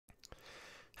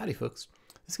Howdy folks,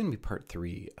 this is going to be part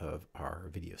 3 of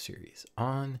our video series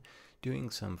on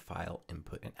doing some file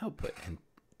input and output, and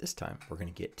this time we're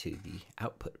going to get to the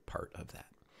output part of that.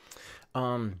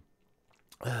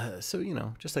 So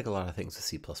just like a lot of things with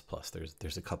C++,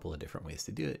 there's a couple of different ways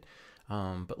to do it,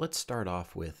 but let's start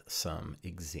off with some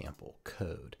example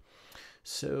code.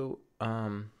 So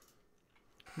when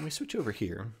we switch over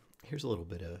here, here's a little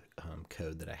bit of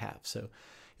code that I have. So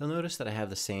you'll notice that I have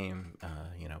the same,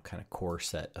 kind of core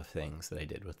set of things that I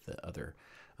did with the other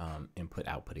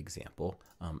input-output example.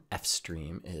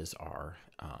 fstream is our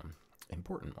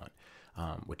important one,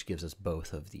 which gives us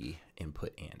both of the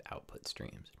input and output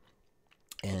streams.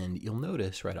 And you'll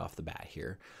notice right off the bat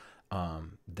here,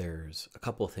 there's a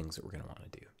couple of things that we're going to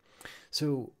want to do.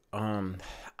 So I'm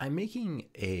making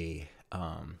a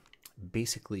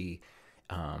basically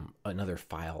another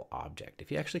file object.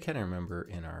 If you actually kind of remember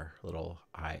in our little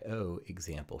IO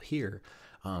example here,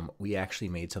 we actually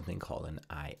made something called an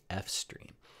IF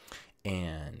stream.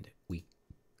 And we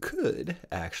could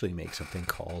actually make something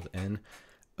called an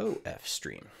OF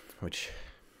stream, which,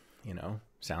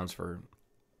 sounds for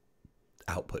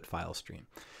output file stream.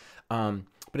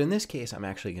 But in this case, I'm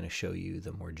actually going to show you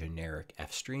the more generic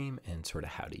F stream and sort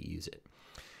of how to use it.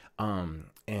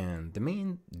 And the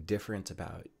main difference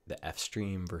about the F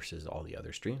stream versus all the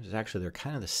other streams is actually they're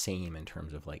kind of the same in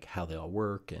terms of like how they all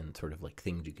work and sort of like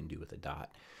things you can do with a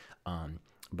dot.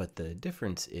 But the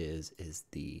difference is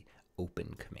the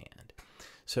open command.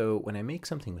 So when I make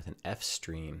something with an F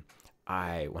stream,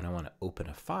 when I want to open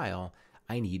a file,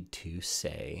 I need to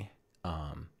say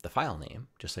the file name,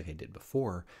 just like I did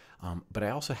before, but I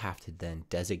also have to then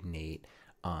designate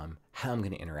how I'm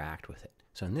going to interact with it.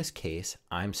 So in this case,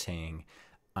 I'm saying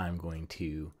I'm going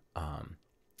to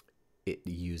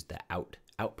use the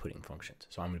outputting functions.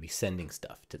 So I'm going to be sending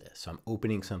stuff to this. So I'm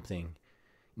opening something,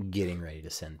 getting ready to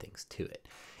send things to it.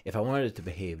 If I wanted it to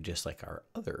behave just like our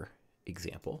other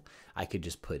example, I could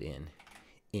just put in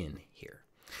here.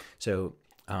 So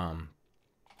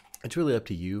it's really up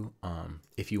to you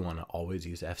if you want to always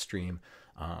use fstream.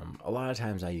 A lot of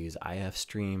times I use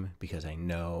ifstream because I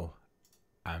know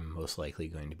I'm most likely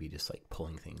going to be just like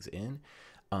pulling things in.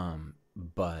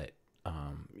 But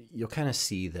you'll kind of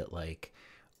see that like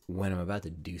when I'm about to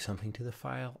do something to the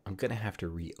file, I'm going to have to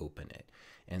reopen it.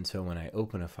 And so when I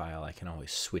open a file, I can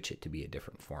always switch it to be a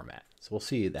different format. So we'll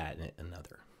see that in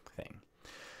another thing.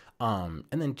 And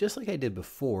then just like I did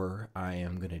before, I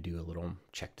am going to do a little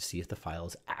check to see if the file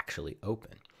is actually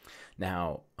open.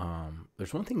 Now,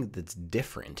 there's one thing that's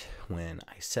different when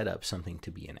I set up something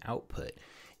to be an output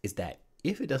is that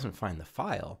if it doesn't find the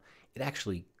file, it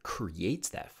actually creates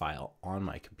that file on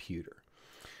my computer.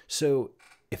 So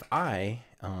if I,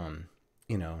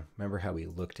 remember how we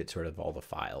looked at sort of all the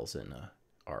files in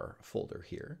our folder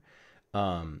here,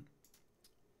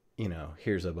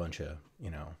 here's a bunch of,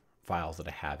 files that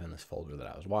I have in this folder that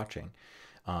I was watching.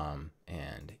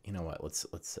 And you know what, let's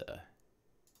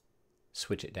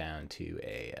switch it down to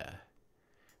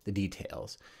the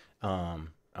details. Oh,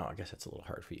 I guess that's a little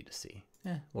hard for you to see.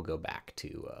 We'll go back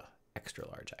to extra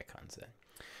large icons then.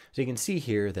 So you can see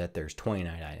here that there's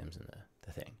 29 items in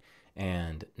the thing,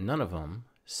 and none of them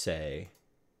say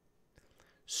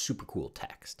super cool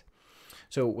text.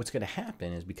 So what's going to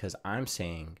happen is because I'm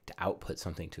saying to output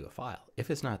something to a file, if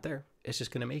it's not there, it's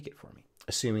just going to make it for me,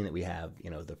 assuming that we have,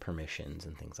 the permissions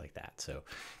and things like that. So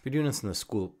if you're doing this in the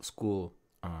school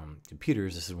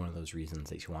computers, this is one of those reasons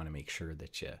that you want to make sure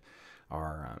that you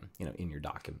are, in your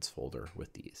documents folder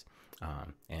with these.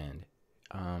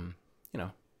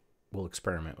 We'll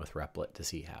experiment with Replit to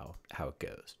see how it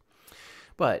goes.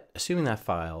 But assuming that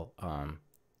file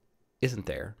isn't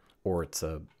there, or it's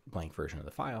a blank version of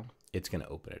the file, it's going to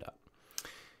open it up.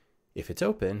 If it's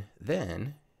open,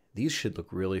 then these should look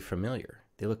really familiar.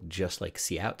 They look just like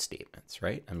cout statements,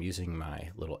 right? I'm using my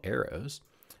little arrows,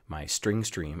 my string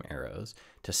stream arrows,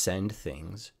 to send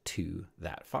things to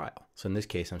that file. So in this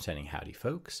case, I'm sending howdy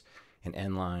folks, an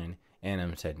end line, and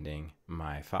I'm sending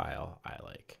my file, I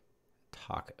like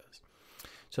tacos.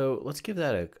 So let's give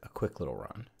that a quick little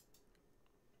run.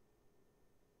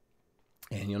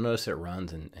 And you'll notice it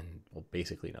runs and well,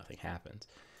 basically nothing happens.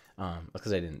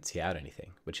 Because I didn't see out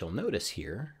anything. But you'll notice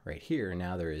here, right here,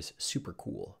 now there is super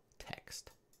cool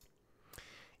text.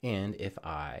 And if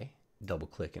I double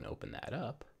click and open that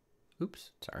up, oops,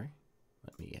 sorry,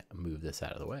 let me move this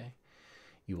out of the way,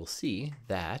 you will see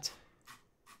that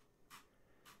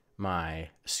my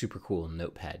super cool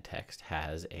notepad text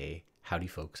has a howdy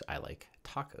folks, I like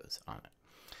tacos on it.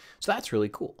 So that's really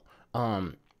cool.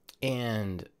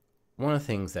 And one of the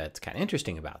things that's kind of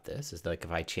interesting about this is like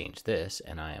if I change this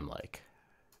and I am like,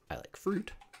 I like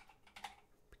fruit,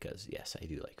 because yes, I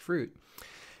do like fruit.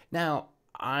 Now,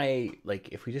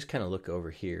 if we just kind of look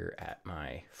over here at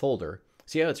my folder,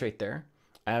 see how it's right there?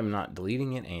 I'm not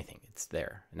deleting it, anything. It's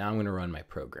there. Now I'm going to run my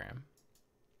program.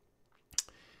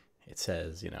 It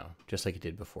says, just like it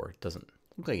did before, it doesn't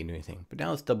look like it did anything. But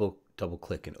now let's double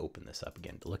click and open this up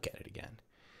again to look at it again.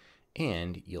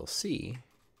 And you'll see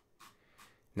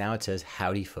now it says,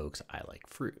 howdy folks, I like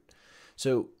fruit.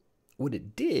 So what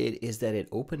it did is that it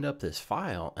opened up this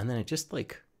file and then it just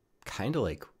kind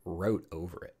of wrote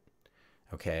over it.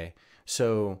 Okay.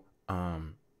 So,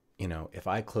 if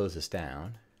I close this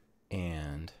down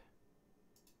and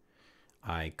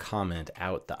I comment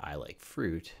out the I like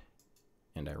fruit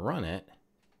and I run it,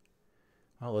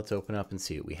 well, let's open up and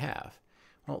see what we have.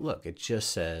 Well, look, it just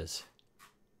says,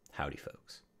 howdy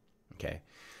folks. Okay.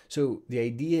 So the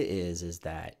idea is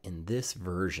that in this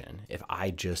version, if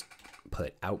I just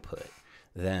put output,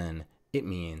 then it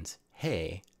means,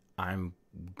 hey, I'm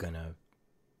going to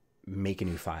make a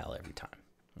new file every time.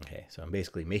 Okay. So I'm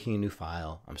basically making a new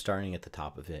file. I'm starting at the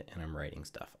top of it and I'm writing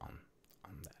stuff on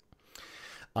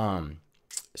that.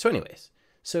 So anyways,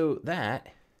 so that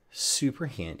super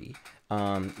handy,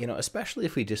 especially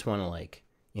if we just want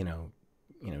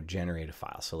to generate a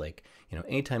file. So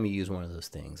anytime you use one of those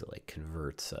things that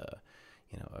converts a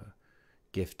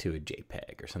GIF to a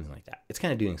JPEG or something like that, it's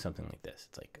kind of doing something like this.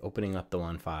 It's like opening up the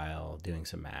one file, doing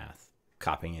some math,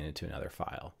 copying it into another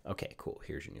file. Okay, cool.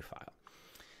 Here's your new file.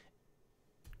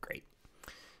 Great.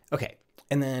 Okay.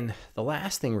 And then the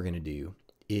last thing we're going to do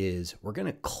is we're going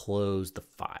to close the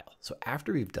file. So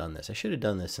after we've done this, I should have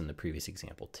done this in the previous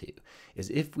example too, is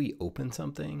if we open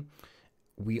something,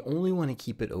 we only want to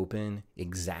keep it open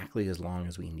exactly as long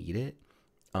as we need it,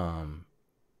 and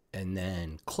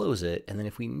then close it. And then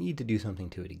if we need to do something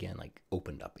to it again,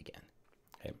 opened up again.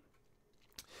 Okay.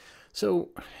 So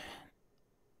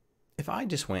if I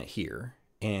just went here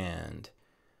and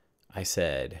I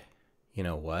said, you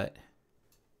know what?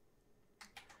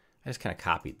 I just kind of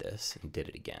copied this and did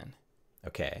it again.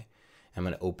 Okay. I'm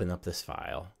going to open up this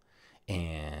file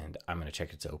and I'm going to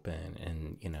check it's open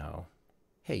and,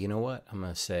 hey, you know what? I'm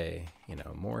going to say,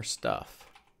 more stuff.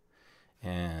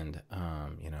 And,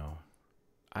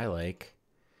 I like,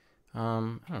 I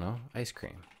don't know, ice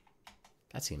cream.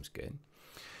 That seems good.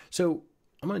 So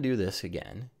I'm going to do this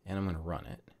again and I'm going to run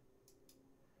it.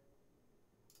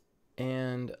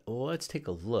 And let's take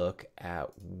a look at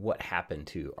what happened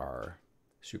to our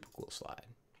super cool slide.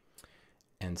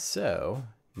 And so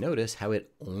notice how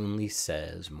it only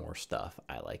says more stuff.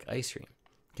 I like ice cream.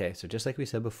 Okay. So just like we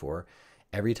said before,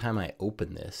 every time I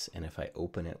open this, and if I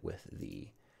open it with the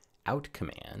out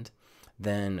command,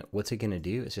 then what's it going to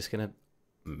do? It's just going to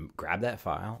grab that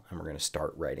file and we're going to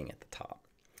start writing at the top.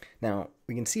 Now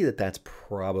we can see that that's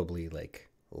probably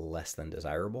less than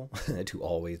desirable to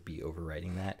always be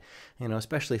overwriting that,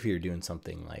 especially if you're doing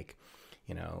something like,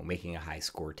 making a high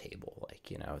score table,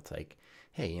 it's like,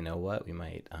 hey, you know what? We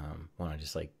might want to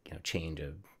just change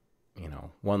a,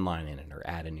 one line in it or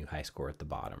add a new high score at the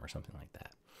bottom or something like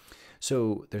that.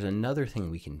 So there's another thing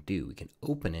we can do. We can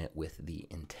open it with the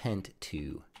intent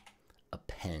to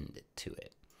append to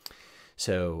it.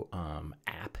 So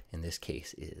app in this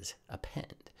case is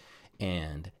append.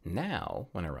 And now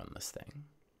when I run this thing,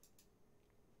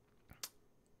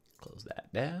 close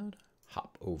that down,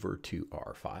 hop over to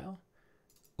our file,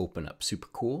 open up super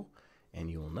cool, and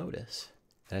you will notice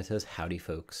that it says, howdy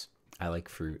folks, I like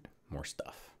fruit, more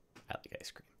stuff, I like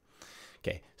ice cream.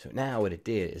 Okay, so now what it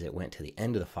did is it went to the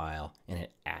end of the file and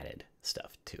it added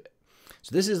stuff to it.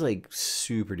 So this is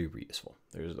super duper useful.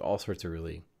 There's all sorts of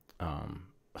really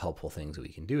helpful things that we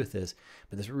can do with this,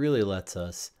 but this really lets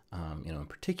us, in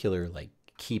particular,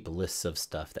 keep lists of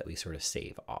stuff that we sort of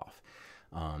save off.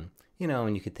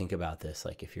 And you could think about this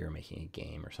if you're making a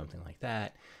game or something like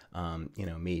that.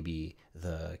 Maybe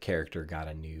the character got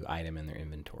a new item in their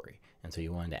inventory, and so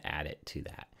you wanted to add it to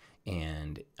that.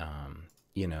 And,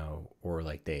 or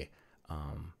they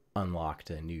unlocked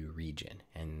a new region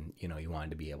and, you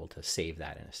wanted to be able to save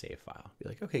that in a save file. Be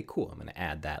like, okay, cool. I'm going to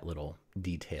add that little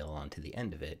detail onto the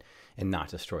end of it and not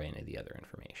destroy any of the other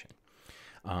information.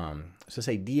 So this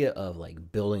idea of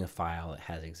building a file that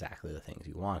has exactly the things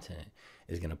you want in it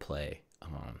is going to play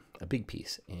a big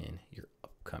piece in your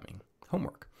upcoming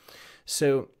homework.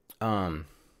 So,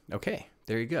 okay,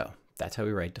 there you go. That's how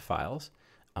we write to files.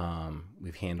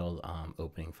 We've handled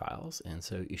opening files, and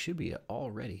so you should be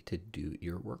all ready to do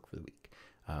your work for the week.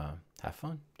 Have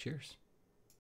fun. Cheers.